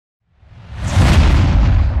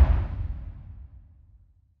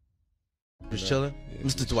Just chilling? Yeah,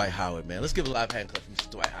 Mr. Dwight Howard, man. Let's give a live hand clap for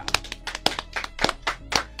Mr. Dwight Howard.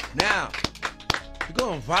 Now, you're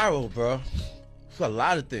going viral, bro. For a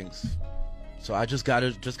lot of things. So I just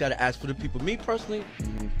gotta ask for the people. Me personally,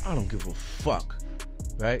 I don't give a fuck,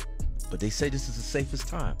 right? But they say this is the safest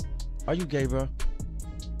time. Are you gay, bro?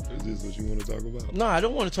 Is this what you want to talk about? No, I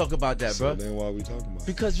don't want to talk about that, bro. So then why are we talking about it?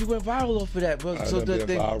 Because you went viral off of that, bro. I've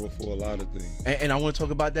been viral for a lot of things. And I want to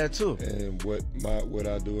talk about that too. And what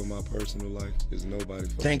I do in my personal life is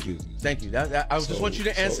nobody's business. Thank you. I just want you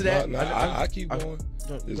to answer that. I keep going.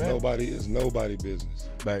 It's nobody business.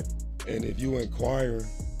 Right. And if you inquiring,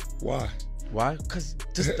 why? Why? Because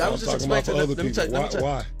I was just explaining to other people.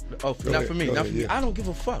 Why? Oh, not for me. Not for me. I don't give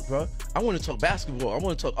a fuck, bro. I want to talk basketball. I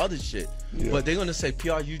want to talk other shit. Yeah. But they're gonna say,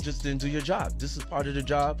 PR, you just didn't do your job. This is part of the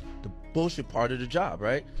job, the bullshit part of the job,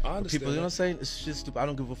 right? I understand. People, you know what I'm saying? It's shit stupid. I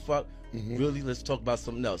don't give a fuck. Really, let's talk about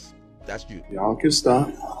something else. That's you. Y'all can stop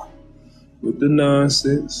with the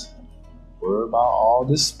nonsense. Worry about all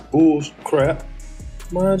this bullshit crap.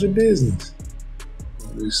 Mind your business.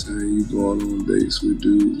 They say you going on dates with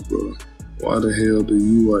dudes, bro. Why the hell do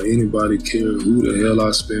you or anybody care who the hell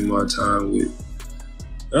I spend my time with?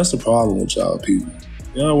 That's the problem with y'all people.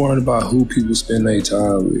 Y'all worried about who people spend their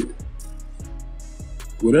time with.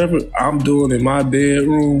 Whatever I'm doing in my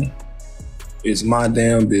bedroom is my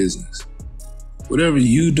damn business. Whatever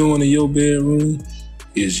you doing in your bedroom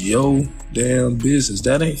is your damn business.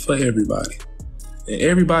 That ain't for everybody. And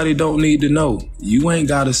everybody don't need to know. You ain't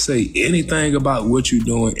gotta say anything about what you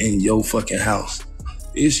doing in your fucking house.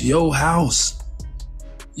 It's your house.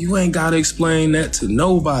 You ain't gotta explain that to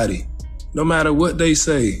nobody. No matter what they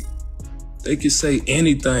say. They can say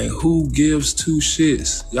anything. Who gives two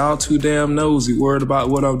shits? Y'all too damn nosy, worried about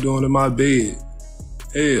what I'm doing in my bed.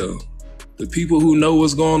 Hell, the people who know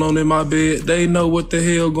what's going on in my bed, they know what the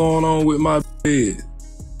hell going on with my bed.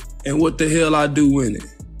 And what the hell I do in it.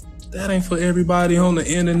 That ain't for everybody on the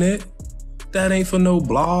internet. That ain't for no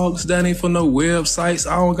blogs. That ain't for no websites.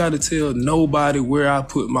 I don't gotta tell nobody where I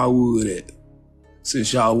put my wood at.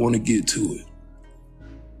 Since y'all wanna get to it.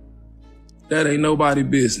 That ain't nobody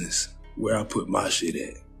business where I put my shit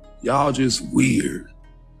at. Y'all just weird.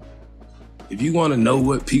 If you wanna know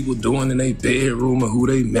what people doing in their bedroom and who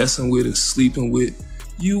they messing with and sleeping with,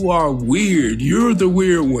 you are weird. You're the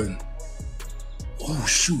weird one. Oh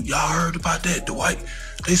shoot, y'all heard about that, Dwight?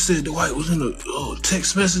 They said Dwight was in a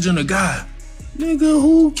text messaging a guy. Nigga,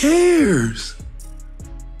 who cares?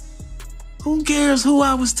 Who cares who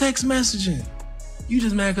I was text messaging? You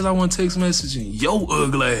just mad because I want text messaging yo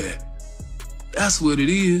ugly ass. That's what it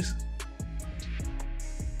is.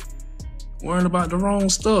 Worrying about the wrong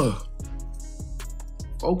stuff.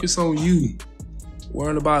 Focus on you.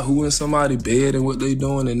 Worrying about who in somebody's bed and what they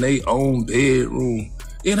doing in their own bedroom.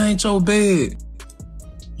 It ain't your bed.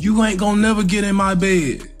 You ain't gonna never get in my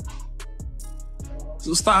bed.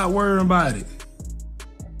 So stop worrying about it.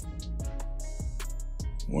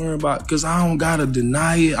 Worrying about, cause I don't gotta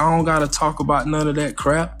deny it. I don't gotta talk about none of that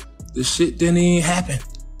crap. The shit didn't even happen.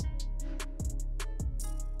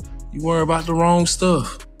 You worry about the wrong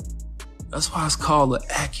stuff. That's why it's called an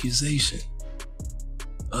accusation.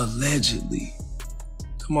 Allegedly.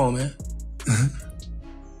 Come on, man.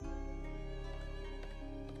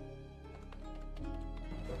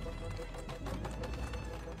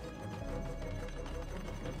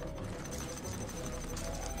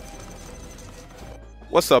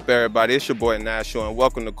 What's up, everybody? It's your boy Nashua, and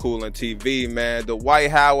welcome to COOLIN TV, man.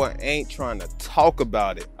 Dwight Howard ain't trying to talk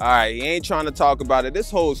about it. All right, he ain't trying to talk about it.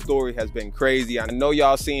 This whole story has been crazy. I know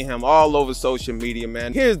y'all seen him all over social media,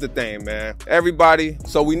 man. Here's the thing, man. Everybody,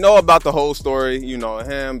 so we know about the whole story. You know,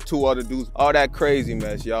 him, two other dudes, all that crazy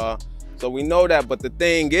mess, y'all. So we know that, but the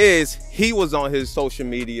thing is, he was on his social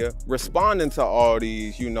media responding to all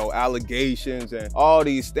these, you know, allegations and all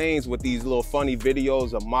these things with these little funny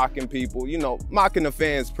videos of mocking people, you know, mocking the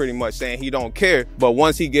fans pretty much, saying he don't care. But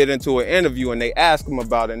once he get into an interview and they ask him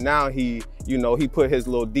about it, now he, you know, he put his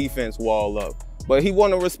little defense wall up. But he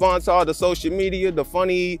want to respond to all the social media, the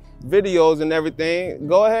funny videos and everything.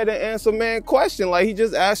 Go ahead and answer man question like he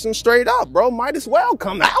just asked him straight up, bro. Might as well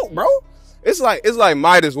come out, bro. It's like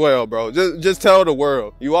might as well, bro. Just tell the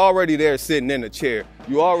world. You already there sitting in the chair.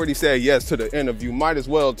 You already said yes to the interview. Might as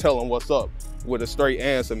well tell them what's up with a straight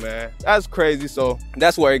answer, man. That's crazy. So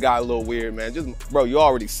that's where it got a little weird, man. Just, bro, you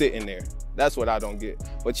already sitting there. That's what I don't get.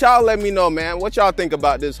 But y'all let me know, man, what y'all think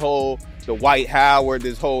about this whole Dwight Howard,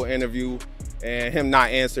 this whole interview, and him not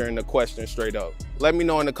answering the question straight up. Let me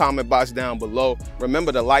know in the comment box down below.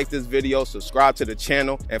 Remember to like this video, subscribe to the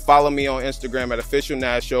channel, and follow me on Instagram at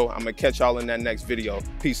officialnashshow. I'm gonna catch y'all in that next video.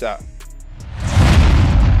 Peace out.